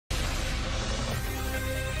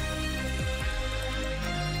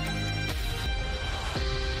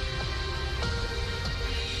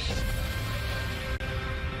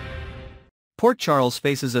Port Charles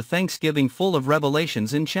faces a Thanksgiving full of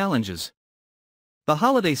revelations and challenges. The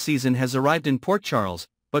holiday season has arrived in Port Charles,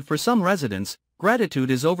 but for some residents,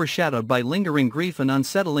 gratitude is overshadowed by lingering grief and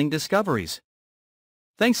unsettling discoveries.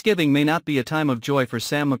 Thanksgiving may not be a time of joy for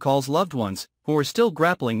Sam McCall's loved ones, who are still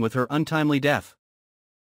grappling with her untimely death.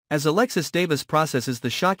 As Alexis Davis processes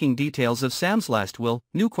the shocking details of Sam's last will,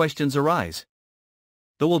 new questions arise.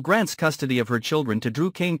 The will grants custody of her children to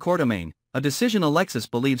Drew Kane Quartermain, a decision Alexis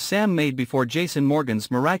believes Sam made before Jason Morgan's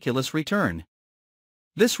miraculous return.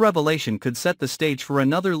 This revelation could set the stage for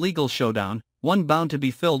another legal showdown, one bound to be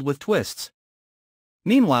filled with twists.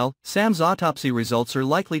 Meanwhile, Sam's autopsy results are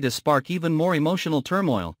likely to spark even more emotional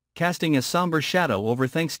turmoil, casting a somber shadow over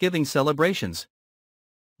Thanksgiving celebrations.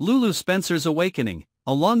 Lulu Spencer's awakening,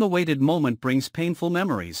 a long-awaited moment, brings painful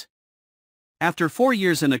memories. After 4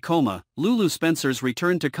 years in a coma, Lulu Spencer's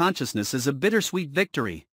return to consciousness is a bittersweet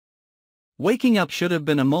victory. Waking up should have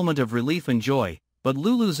been a moment of relief and joy, but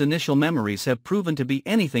Lulu's initial memories have proven to be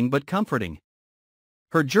anything but comforting.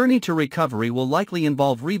 Her journey to recovery will likely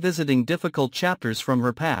involve revisiting difficult chapters from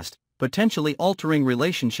her past, potentially altering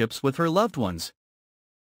relationships with her loved ones.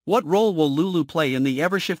 What role will Lulu play in the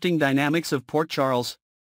ever-shifting dynamics of Port Charles?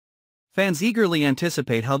 Fans eagerly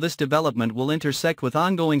anticipate how this development will intersect with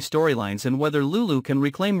ongoing storylines and whether Lulu can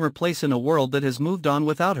reclaim her place in a world that has moved on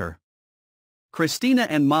without her. Christina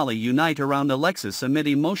and Molly unite around Alexis amid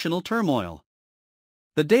emotional turmoil.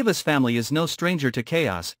 The Davis family is no stranger to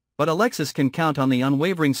chaos, but Alexis can count on the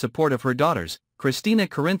unwavering support of her daughters, Christina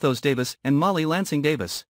Corinthos Davis and Molly Lansing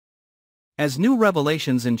Davis. As new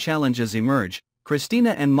revelations and challenges emerge,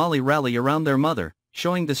 Christina and Molly rally around their mother,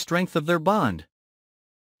 showing the strength of their bond.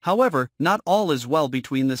 However, not all is well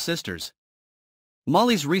between the sisters.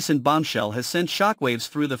 Molly's recent bombshell has sent shockwaves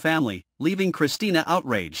through the family, leaving Christina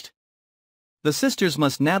outraged. The sisters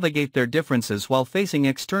must navigate their differences while facing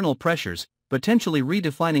external pressures, potentially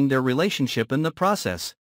redefining their relationship in the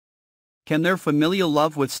process. Can their familial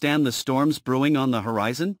love withstand the storms brewing on the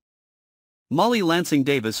horizon? Molly Lansing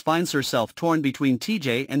Davis finds herself torn between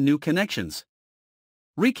TJ and new connections.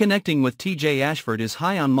 Reconnecting with TJ Ashford is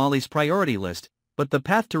high on Molly's priority list, but the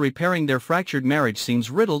path to repairing their fractured marriage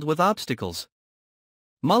seems riddled with obstacles.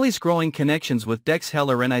 Molly's growing connections with Dex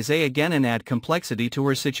Heller and Isaiah Gannon add complexity to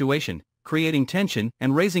her situation, creating tension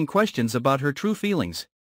and raising questions about her true feelings.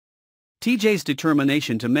 TJ's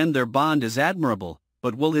determination to mend their bond is admirable,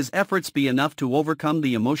 but will his efforts be enough to overcome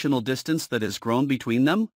the emotional distance that has grown between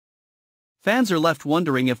them? Fans are left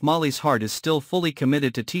wondering if Molly's heart is still fully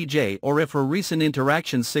committed to TJ or if her recent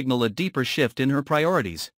interactions signal a deeper shift in her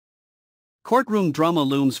priorities. Courtroom drama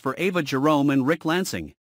looms for Ava Jerome and Rick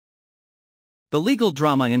Lansing. The legal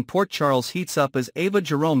drama in Port Charles heats up as Ava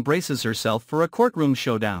Jerome braces herself for a courtroom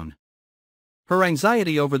showdown. Her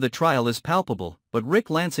anxiety over the trial is palpable, but Rick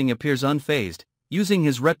Lansing appears unfazed, using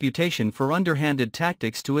his reputation for underhanded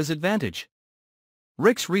tactics to his advantage.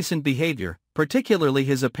 Rick's recent behavior, particularly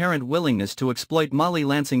his apparent willingness to exploit Molly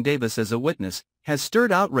Lansing Davis as a witness, has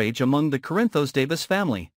stirred outrage among the Corinthos Davis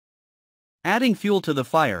family. Adding fuel to the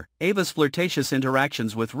fire, Ava's flirtatious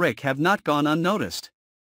interactions with Rick have not gone unnoticed.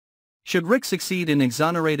 Should Rick succeed in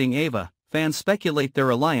exonerating Ava, fans speculate their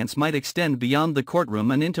alliance might extend beyond the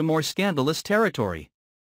courtroom and into more scandalous territory.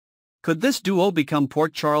 Could this duo become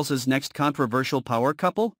Port Charles's next controversial power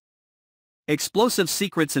couple? Explosive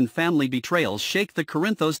secrets and family betrayals shake the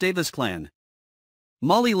Corinthos Davis clan.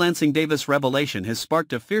 Molly Lansing Davis' revelation has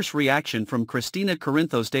sparked a fierce reaction from Christina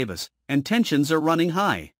Corinthos Davis, and tensions are running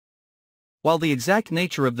high. While the exact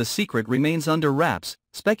nature of the secret remains under wraps,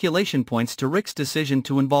 speculation points to Rick's decision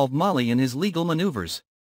to involve Molly in his legal maneuvers.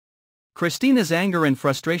 Christina's anger and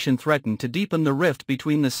frustration threaten to deepen the rift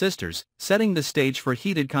between the sisters, setting the stage for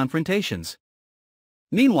heated confrontations.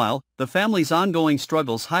 Meanwhile, the family's ongoing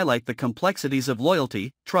struggles highlight the complexities of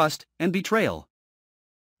loyalty, trust, and betrayal.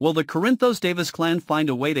 Will the Corinthos Davis clan find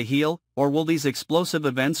a way to heal, or will these explosive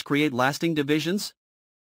events create lasting divisions?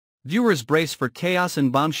 Viewers brace for chaos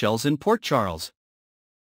and bombshells in Port Charles.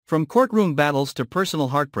 From courtroom battles to personal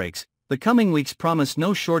heartbreaks, the coming weeks promise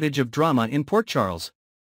no shortage of drama in Port Charles.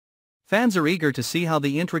 Fans are eager to see how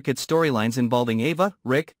the intricate storylines involving Ava,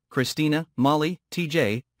 Rick, Christina, Molly,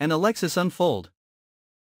 TJ, and Alexis unfold.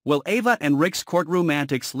 Will Ava and Rick's courtroom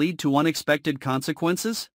antics lead to unexpected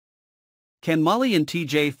consequences? Can Molly and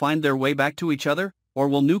TJ find their way back to each other, or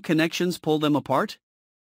will new connections pull them apart?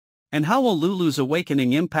 And how will Lulu's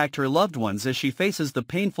awakening impact her loved ones as she faces the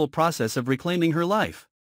painful process of reclaiming her life?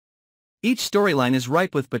 Each storyline is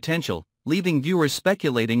ripe with potential, leaving viewers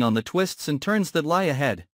speculating on the twists and turns that lie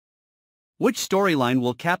ahead. Which storyline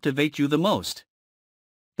will captivate you the most?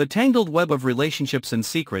 The tangled web of relationships and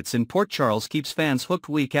secrets in Port Charles keeps fans hooked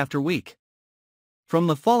week after week. From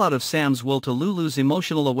the fallout of Sam's will to Lulu's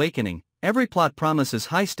emotional awakening, every plot promises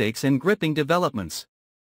high stakes and gripping developments.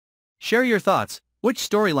 Share your thoughts. Which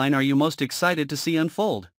storyline are you most excited to see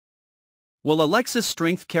unfold? Will Alexa's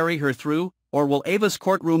strength carry her through, or will Ava's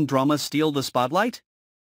courtroom drama steal the spotlight?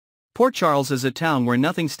 Port Charles is a town where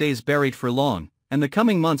nothing stays buried for long, and the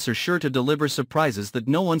coming months are sure to deliver surprises that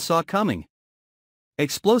no one saw coming.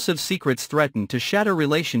 Explosive secrets threaten to shatter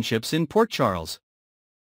relationships in Port Charles.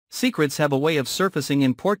 Secrets have a way of surfacing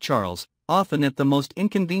in Port Charles, often at the most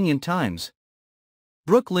inconvenient times.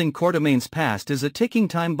 Brooklyn Quartermain's past is a ticking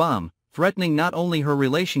time bomb, threatening not only her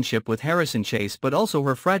relationship with Harrison Chase but also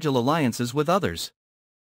her fragile alliances with others.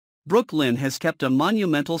 Brooklyn has kept a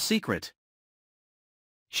monumental secret.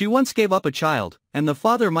 She once gave up a child, and the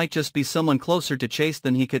father might just be someone closer to Chase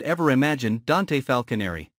than he could ever imagine, Dante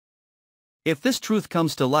Falconeri. If this truth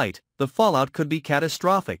comes to light, the fallout could be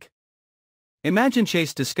catastrophic. Imagine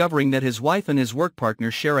Chase discovering that his wife and his work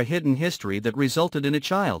partner share a hidden history that resulted in a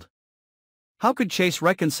child. How could Chase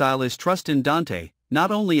reconcile his trust in Dante,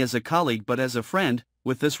 not only as a colleague but as a friend,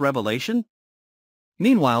 with this revelation?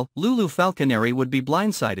 Meanwhile, Lulu Falconeri would be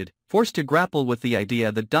blindsided, forced to grapple with the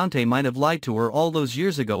idea that Dante might have lied to her all those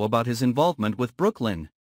years ago about his involvement with Brooklyn.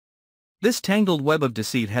 This tangled web of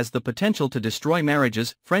deceit has the potential to destroy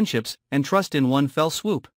marriages, friendships, and trust in one fell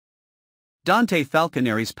swoop. Dante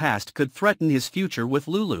Falconeri's past could threaten his future with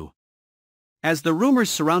Lulu. As the rumors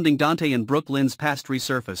surrounding Dante and Brooklyn's past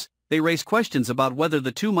resurface, they raise questions about whether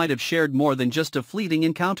the two might have shared more than just a fleeting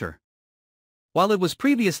encounter. While it was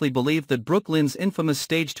previously believed that Brooklyn's infamous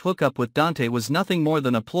staged hookup with Dante was nothing more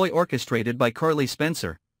than a ploy orchestrated by Carly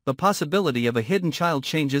Spencer, the possibility of a hidden child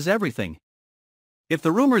changes everything. If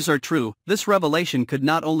the rumors are true, this revelation could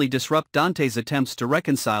not only disrupt Dante's attempts to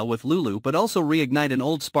reconcile with Lulu but also reignite an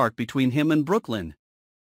old spark between him and Brooklyn.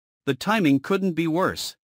 The timing couldn't be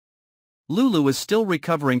worse. Lulu is still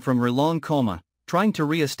recovering from her long coma, trying to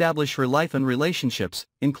re-establish her life and relationships,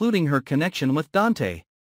 including her connection with Dante.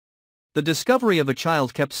 The discovery of a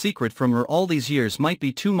child kept secret from her all these years might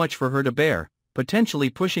be too much for her to bear, potentially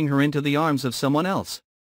pushing her into the arms of someone else.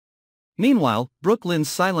 Meanwhile, Brooklyn's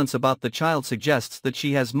silence about the child suggests that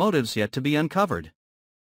she has motives yet to be uncovered.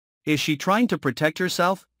 Is she trying to protect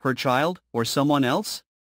herself, her child, or someone else?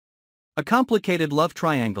 A complicated love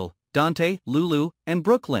triangle: Dante, Lulu, and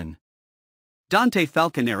Brooklyn. Dante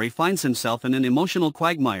Falconeri finds himself in an emotional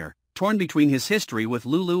quagmire, torn between his history with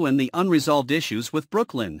Lulu and the unresolved issues with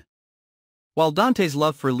Brooklyn. While Dante's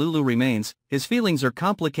love for Lulu remains, his feelings are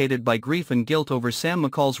complicated by grief and guilt over Sam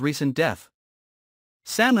McCall's recent death.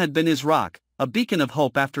 Sam had been his rock, a beacon of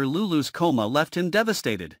hope after Lulu's coma left him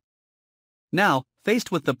devastated. Now,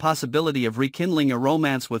 faced with the possibility of rekindling a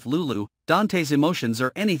romance with Lulu, Dante's emotions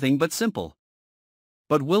are anything but simple.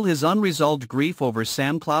 But will his unresolved grief over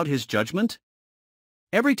Sam cloud his judgment?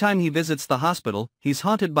 Every time he visits the hospital, he's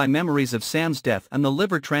haunted by memories of Sam's death and the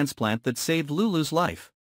liver transplant that saved Lulu's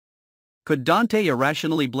life. Could Dante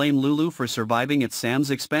irrationally blame Lulu for surviving at Sam's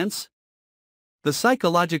expense? The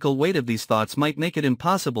psychological weight of these thoughts might make it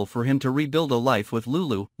impossible for him to rebuild a life with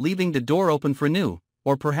Lulu, leaving the door open for new,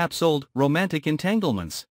 or perhaps old, romantic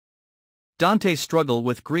entanglements. Dante's struggle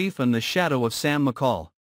with grief and the shadow of Sam McCall.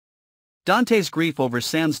 Dante's grief over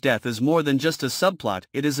Sam's death is more than just a subplot,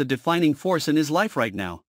 it is a defining force in his life right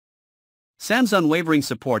now. Sam's unwavering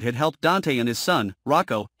support had helped Dante and his son,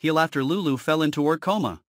 Rocco, heal after Lulu fell into her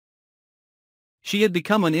coma. She had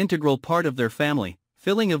become an integral part of their family,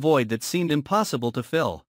 filling a void that seemed impossible to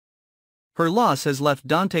fill. Her loss has left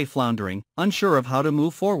Dante floundering, unsure of how to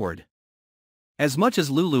move forward. As much as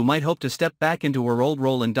Lulu might hope to step back into her old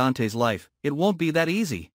role in Dante's life, it won't be that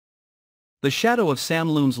easy. The shadow of Sam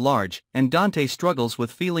looms large, and Dante struggles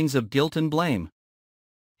with feelings of guilt and blame.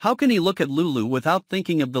 How can he look at Lulu without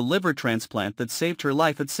thinking of the liver transplant that saved her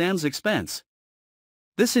life at Sam's expense?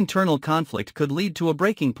 This internal conflict could lead to a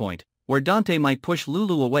breaking point, where Dante might push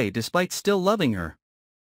Lulu away despite still loving her.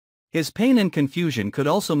 His pain and confusion could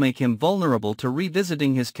also make him vulnerable to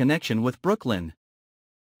revisiting his connection with Brooklyn.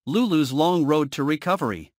 Lulu's long road to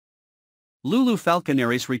recovery. Lulu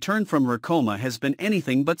Falconeri's return from her coma has been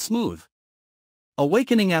anything but smooth.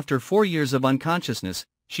 Awakening after 4 years of unconsciousness,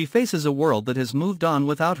 she faces a world that has moved on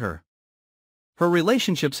without her. Her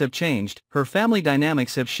relationships have changed, her family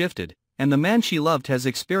dynamics have shifted, and the man she loved has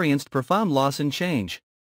experienced profound loss and change.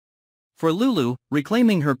 For Lulu,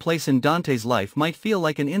 reclaiming her place in Dante's life might feel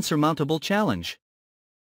like an insurmountable challenge.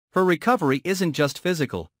 Her recovery isn't just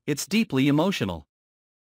physical, it's deeply emotional.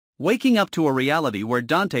 Waking up to a reality where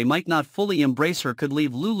Dante might not fully embrace her could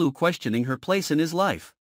leave Lulu questioning her place in his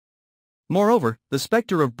life. Moreover, the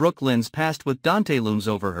specter of Brooklyn's past with Dante looms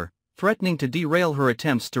over her, threatening to derail her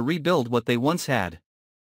attempts to rebuild what they once had.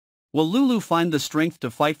 Will Lulu find the strength to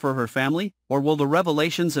fight for her family, or will the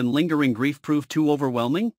revelations and lingering grief prove too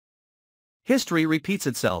overwhelming? History repeats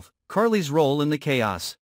itself, Carly's role in the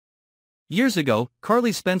chaos. Years ago,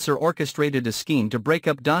 Carly Spencer orchestrated a scheme to break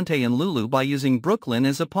up Dante and Lulu by using Brooklyn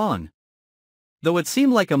as a pawn. Though it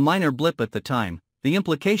seemed like a minor blip at the time, the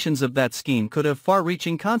implications of that scheme could have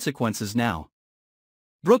far-reaching consequences now.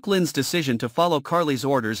 Brooklyn's decision to follow Carly's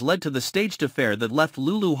orders led to the staged affair that left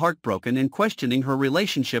Lulu heartbroken and questioning her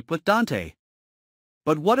relationship with Dante.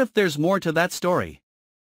 But what if there's more to that story?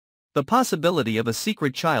 The possibility of a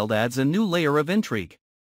secret child adds a new layer of intrigue.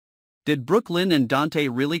 Did Brooklyn and Dante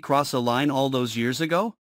really cross a line all those years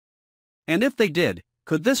ago? And if they did,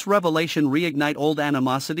 could this revelation reignite old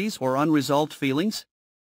animosities or unresolved feelings?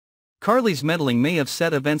 Carly's meddling may have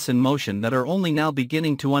set events in motion that are only now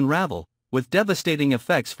beginning to unravel, with devastating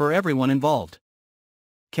effects for everyone involved.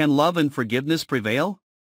 Can love and forgiveness prevail?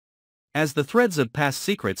 As the threads of past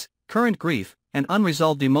secrets, current grief, and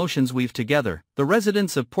unresolved emotions weave together, the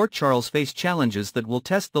residents of Port Charles face challenges that will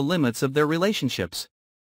test the limits of their relationships.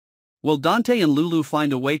 Will Dante and Lulu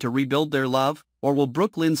find a way to rebuild their love, or will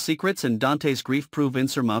Brooklyn's secrets and Dante's grief prove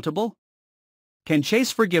insurmountable? Can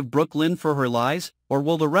Chase forgive Brooklyn for her lies, or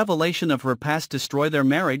will the revelation of her past destroy their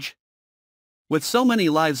marriage? With so many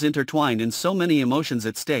lives intertwined and so many emotions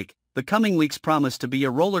at stake, the coming weeks promise to be a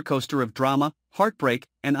roller coaster of drama, heartbreak,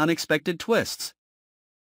 and unexpected twists.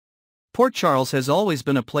 Port Charles has always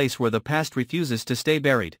been a place where the past refuses to stay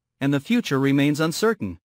buried, and the future remains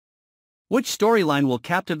uncertain. Which storyline will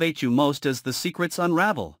captivate you most as the secrets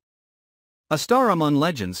unravel? A star among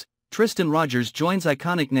legends, Tristan Rogers joins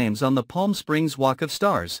iconic names on the Palm Springs Walk of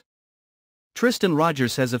Stars. Tristan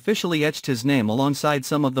Rogers has officially etched his name alongside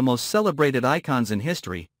some of the most celebrated icons in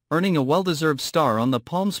history, earning a well-deserved star on the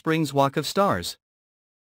Palm Springs Walk of Stars.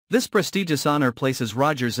 This prestigious honor places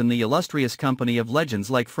Rogers in the illustrious company of legends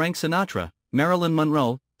like Frank Sinatra, Marilyn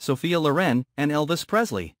Monroe, Sophia Loren, and Elvis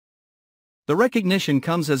Presley. The recognition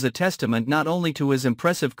comes as a testament not only to his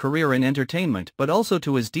impressive career in entertainment but also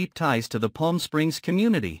to his deep ties to the Palm Springs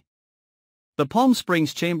community. The Palm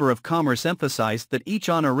Springs Chamber of Commerce emphasized that each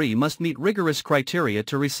honoree must meet rigorous criteria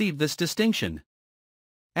to receive this distinction.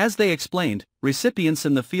 As they explained, recipients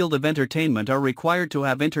in the field of entertainment are required to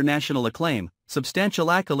have international acclaim, substantial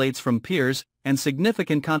accolades from peers, and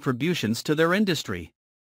significant contributions to their industry.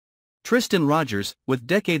 Tristan Rogers, with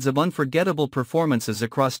decades of unforgettable performances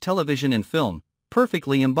across television and film,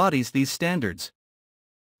 perfectly embodies these standards.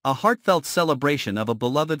 A heartfelt celebration of a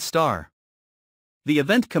beloved star. The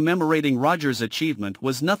event commemorating Rogers' achievement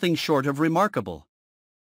was nothing short of remarkable.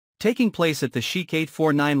 Taking place at the Chic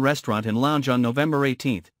 849 Restaurant and Lounge on November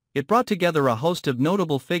 18, it brought together a host of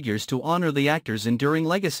notable figures to honor the actor's enduring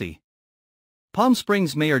legacy. Palm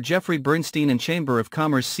Springs Mayor Jeffrey Bernstein and Chamber of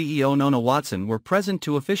Commerce CEO Nona Watson were present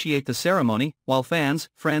to officiate the ceremony, while fans,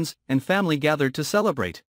 friends, and family gathered to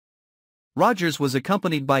celebrate. Rogers was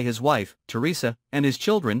accompanied by his wife, Teresa, and his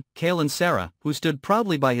children, Cale and Sarah, who stood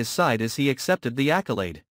proudly by his side as he accepted the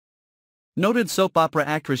accolade. Noted soap opera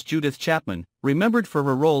actress Judith Chapman, remembered for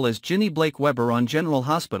her role as Ginny Blake Weber on General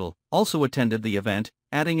Hospital, also attended the event,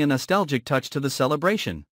 adding a nostalgic touch to the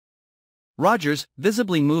celebration. Rogers,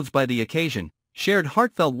 visibly moved by the occasion, shared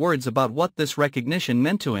heartfelt words about what this recognition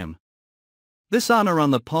meant to him. "This honor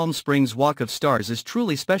on the Palm Springs Walk of Stars is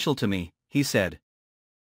truly special to me," he said.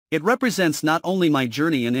 "It represents not only my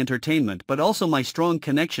journey in entertainment but also my strong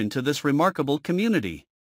connection to this remarkable community.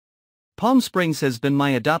 Palm Springs has been my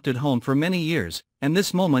adopted home for many years, and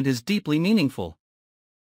this moment is deeply meaningful."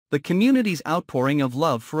 The community's outpouring of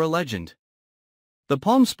love for a legend. The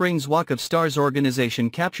Palm Springs Walk of Stars organization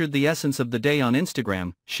captured the essence of the day on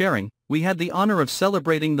Instagram, sharing, "We had the honor of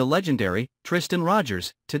celebrating the legendary Tristan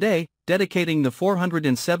Rogers today, dedicating the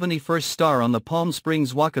 471st star on the Palm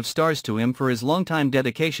Springs Walk of Stars to him for his longtime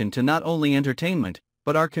dedication to not only entertainment,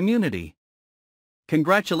 but our community.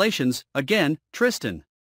 Congratulations, again, Tristan.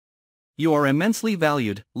 You are immensely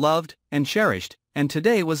valued, loved, and cherished, and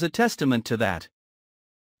today was a testament to that."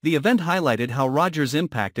 The event highlighted how Rogers'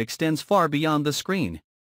 impact extends far beyond the screen.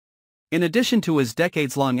 In addition to his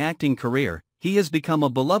decades-long acting career, he has become a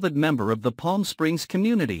beloved member of the Palm Springs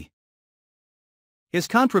community. His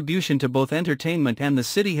contribution to both entertainment and the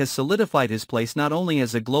city has solidified his place not only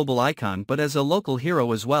as a global icon but as a local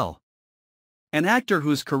hero as well. An actor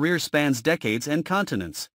whose career spans decades and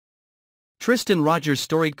continents. Tristan Rogers'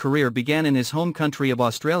 storied career began in his home country of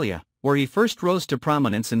Australia, where he first rose to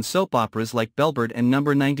prominence in soap operas like Bellbird and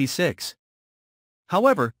Number 96.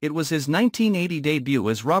 However, it was his 1980 debut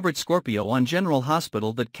as Robert Scorpio on General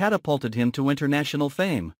Hospital that catapulted him to international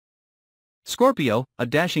fame. Scorpio, a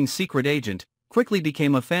dashing secret agent, quickly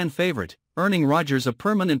became a fan favorite, earning Rogers a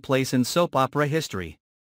permanent place in soap opera history.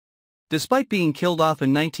 Despite being killed off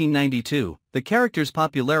in 1992, the character's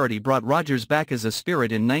popularity brought Rogers back as a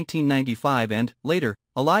spirit in 1995 and, later,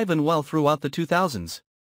 alive and well throughout the 2000s.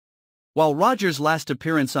 While Rogers' last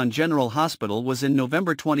appearance on General Hospital was in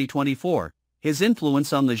November 2024, his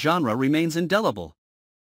influence on the genre remains indelible.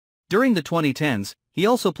 During the 2010s, he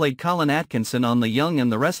also played Colin Atkinson on The Young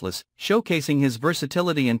and the Restless, showcasing his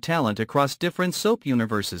versatility and talent across different soap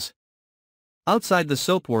universes. Outside the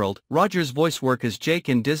soap world, Rogers' voice work as Jake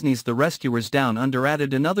in Disney's The Rescuers Down Under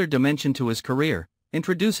added another dimension to his career,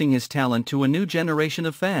 introducing his talent to a new generation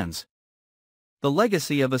of fans. The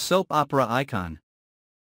legacy of a soap opera icon.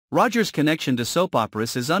 Rogers' connection to soap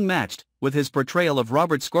operas is unmatched, with his portrayal of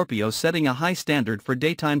Robert Scorpio setting a high standard for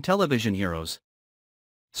daytime television heroes.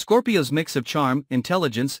 Scorpio's mix of charm,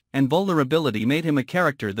 intelligence, and vulnerability made him a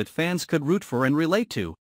character that fans could root for and relate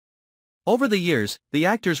to. Over the years, the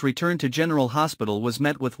actor's return to General Hospital was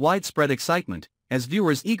met with widespread excitement, as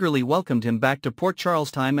viewers eagerly welcomed him back to Port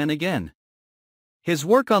Charles time and again. His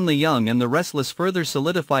work on The Young and the Restless further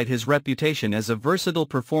solidified his reputation as a versatile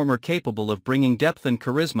performer capable of bringing depth and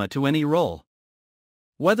charisma to any role.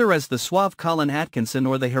 Whether as the suave Colin Atkinson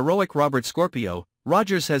or the heroic Robert Scorpio,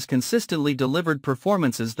 Rogers has consistently delivered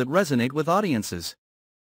performances that resonate with audiences.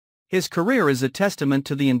 His career is a testament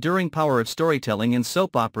to the enduring power of storytelling in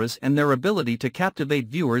soap operas and their ability to captivate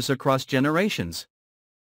viewers across generations.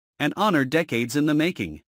 An honor decades in the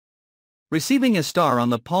making. Receiving a star on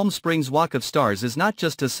the Palm Springs Walk of Stars is not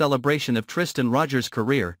just a celebration of Tristan Rogers'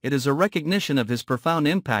 career, it is a recognition of his profound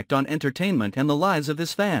impact on entertainment and the lives of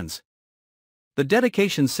his fans. The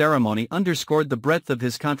dedication ceremony underscored the breadth of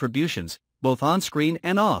his contributions, both on-screen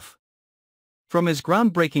and off. From his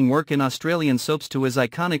groundbreaking work in Australian soaps to his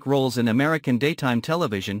iconic roles in American daytime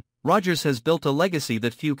television, Rogers has built a legacy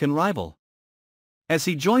that few can rival. As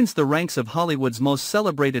he joins the ranks of Hollywood's most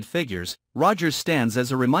celebrated figures, Rogers stands as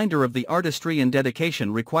a reminder of the artistry and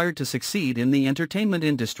dedication required to succeed in the entertainment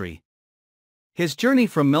industry. His journey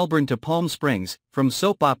from Melbourne to Palm Springs, from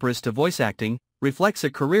soap operas to voice acting, reflects a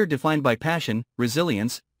career defined by passion,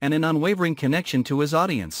 resilience, and an unwavering connection to his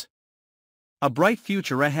audience. A bright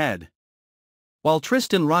future ahead. While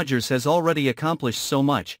Tristan Rogers has already accomplished so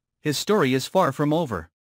much, his story is far from over.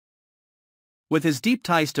 With his deep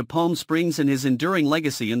ties to Palm Springs and his enduring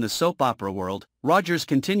legacy in the soap opera world, Rogers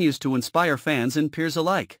continues to inspire fans and peers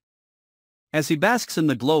alike. As he basks in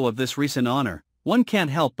the glow of this recent honor, one can't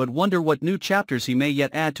help but wonder what new chapters he may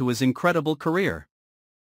yet add to his incredible career.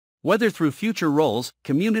 Whether through future roles,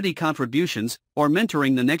 community contributions, or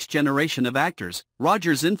mentoring the next generation of actors,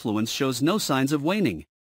 Rogers' influence shows no signs of waning.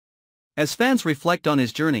 As fans reflect on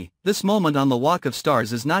his journey, this moment on the Walk of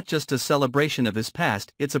Stars is not just a celebration of his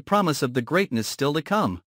past, it's a promise of the greatness still to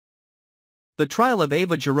come. The trial of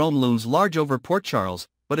Ava Jerome looms large over Port Charles,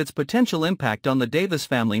 but its potential impact on the Davis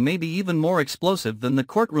family may be even more explosive than the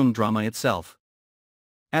courtroom drama itself.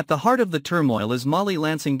 At the heart of the turmoil is Molly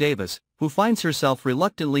Lansing Davis, who finds herself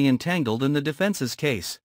reluctantly entangled in the defense's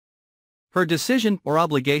case. Her decision, or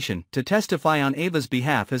obligation, to testify on Ava's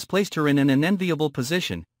behalf has placed her in an unenviable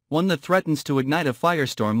position, one that threatens to ignite a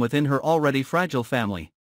firestorm within her already fragile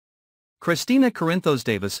family. Christina Corinthos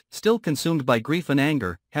Davis, still consumed by grief and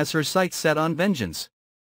anger, has her sights set on vengeance.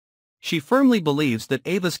 She firmly believes that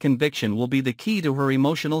Ava's conviction will be the key to her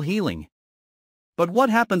emotional healing. But what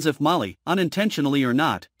happens if Molly, unintentionally or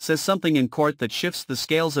not, says something in court that shifts the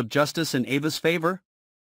scales of justice in Ava's favor?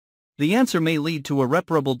 The answer may lead to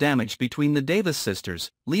irreparable damage between the Davis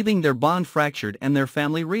sisters, leaving their bond fractured and their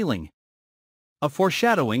family reeling. A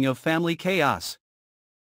foreshadowing of family chaos.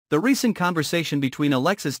 The recent conversation between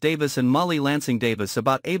Alexis Davis and Molly Lansing Davis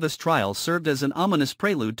about Ava's trial served as an ominous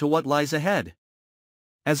prelude to what lies ahead.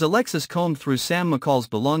 As Alexis combed through Sam McCall's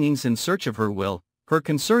belongings in search of her will, her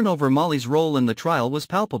concern over Molly's role in the trial was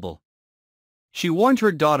palpable. She warned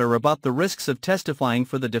her daughter about the risks of testifying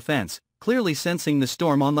for the defense, clearly sensing the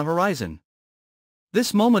storm on the horizon.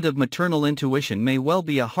 This moment of maternal intuition may well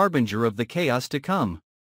be a harbinger of the chaos to come.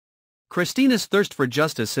 Christina's thirst for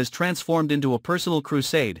justice has transformed into a personal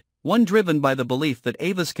crusade, one driven by the belief that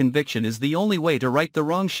Ava's conviction is the only way to right the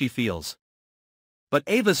wrongs she feels. But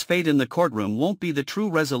Ava's fate in the courtroom won't be the true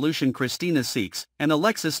resolution Christina seeks, and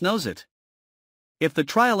Alexis knows it. If the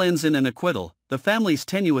trial ends in an acquittal, the family's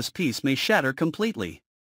tenuous peace may shatter completely.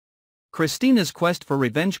 Christina's quest for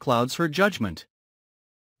revenge clouds her judgment.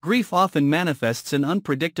 Grief often manifests in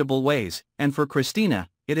unpredictable ways, and for Christina,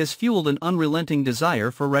 it has fueled an unrelenting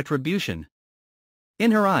desire for retribution.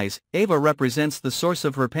 In her eyes, Ava represents the source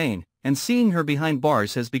of her pain, and seeing her behind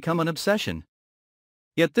bars has become an obsession.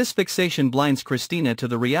 Yet this fixation blinds Christina to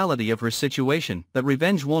the reality of her situation, that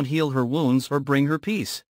revenge won't heal her wounds or bring her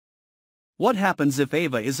peace. What happens if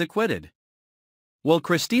Ava is acquitted? Will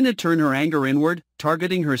Christina turn her anger inward,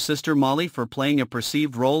 targeting her sister Molly for playing a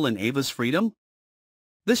perceived role in Ava's freedom?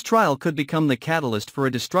 This trial could become the catalyst for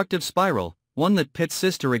a destructive spiral, one that pits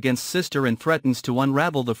sister against sister and threatens to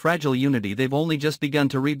unravel the fragile unity they've only just begun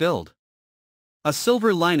to rebuild. A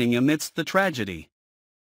silver lining amidst the tragedy.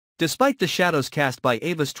 Despite the shadows cast by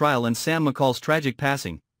Ava's trial and Sam McCall's tragic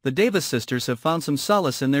passing, the Davis sisters have found some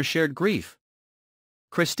solace in their shared grief.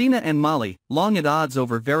 Christina and Molly, long at odds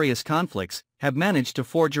over various conflicts, have managed to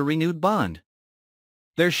forge a renewed bond.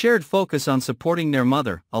 Their shared focus on supporting their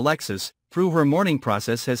mother, Alexis, through her mourning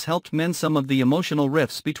process has helped mend some of the emotional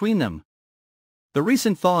rifts between them. The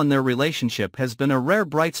recent thaw in their relationship has been a rare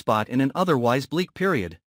bright spot in an otherwise bleak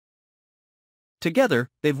period. Together,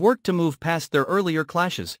 they've worked to move past their earlier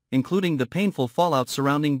clashes, including the painful fallout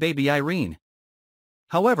surrounding baby Irene.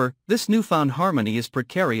 However, this newfound harmony is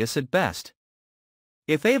precarious at best.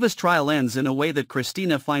 If Ava's trial ends in a way that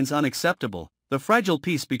Christina finds unacceptable, the fragile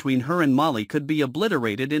peace between her and Molly could be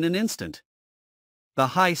obliterated in an instant. The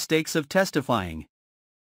high stakes of testifying.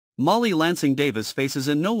 Molly Lansing Davis faces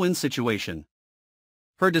a no-win situation.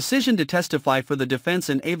 Her decision to testify for the defense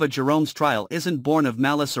in Ava Jerome's trial isn't born of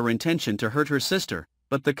malice or intention to hurt her sister,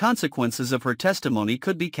 but the consequences of her testimony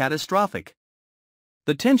could be catastrophic.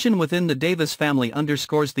 The tension within the Davis family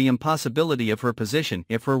underscores the impossibility of her position.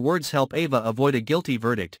 If her words help Ava avoid a guilty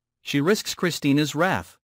verdict, she risks Christina's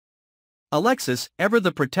wrath. Alexis, ever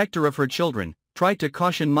the protector of her children, tried to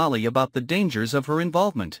caution Molly about the dangers of her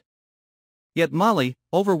involvement. Yet Molly,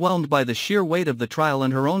 overwhelmed by the sheer weight of the trial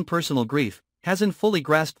and her own personal grief, hasn't fully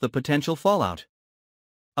grasped the potential fallout.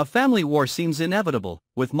 A family war seems inevitable,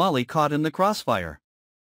 with Molly caught in the crossfire.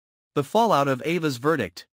 The fallout of Ava's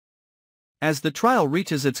verdict. As the trial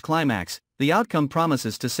reaches its climax, the outcome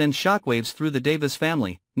promises to send shockwaves through the Davis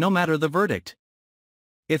family, no matter the verdict.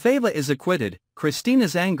 If Ava is acquitted,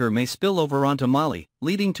 Christina's anger may spill over onto Molly,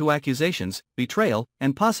 leading to accusations, betrayal,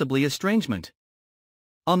 and possibly estrangement.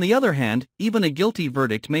 On the other hand, even a guilty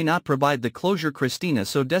verdict may not provide the closure Christina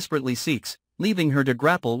so desperately seeks, leaving her to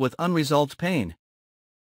grapple with unresolved pain.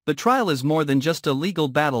 The trial is more than just a legal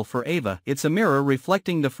battle for Ava, it's a mirror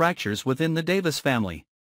reflecting the fractures within the Davis family.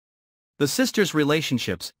 The sisters'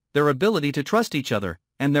 relationships, their ability to trust each other,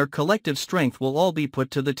 and their collective strength will all be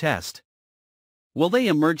put to the test. Will they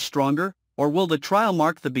emerge stronger, or will the trial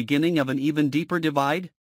mark the beginning of an even deeper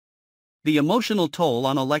divide? The emotional toll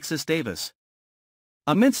on Alexis Davis.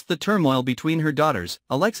 Amidst the turmoil between her daughters,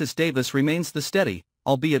 Alexis Davis remains the steady,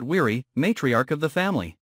 albeit weary, matriarch of the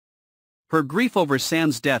family. Her grief over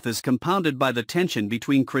Sam's death is compounded by the tension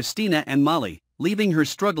between Christina and Molly, leaving her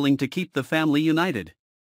struggling to keep the family united.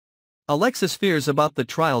 Alexis' fears about the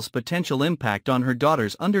trial's potential impact on her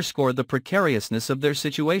daughters underscore the precariousness of their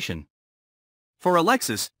situation. For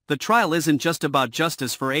Alexis, the trial isn't just about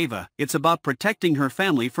justice for Ava, it's about protecting her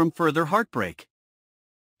family from further heartbreak.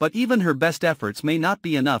 But even her best efforts may not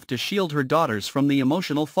be enough to shield her daughters from the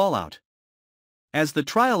emotional fallout. As the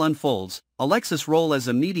trial unfolds, Alexis' role as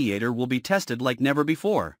a mediator will be tested like never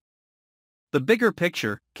before. The bigger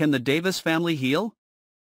picture: can the Davis family heal?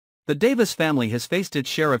 The Davis family has faced its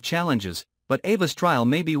share of challenges, but Ava's trial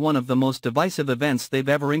may be one of the most divisive events they've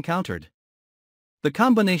ever encountered. The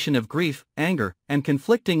combination of grief, anger, and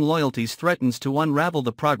conflicting loyalties threatens to unravel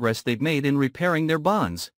the progress they've made in repairing their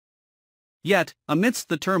bonds. Yet, amidst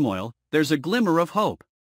the turmoil, there's a glimmer of hope.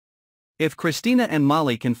 If Christina and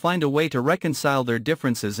Molly can find a way to reconcile their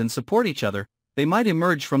differences and support each other, they might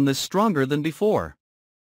emerge from this stronger than before.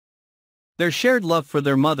 Their shared love for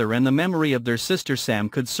their mother and the memory of their sister Sam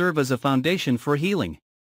could serve as a foundation for healing.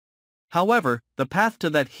 However, the path to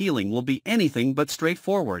that healing will be anything but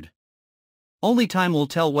straightforward. Only time will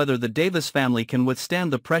tell whether the Davis family can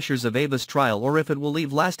withstand the pressures of Ava's trial or if it will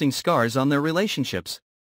leave lasting scars on their relationships.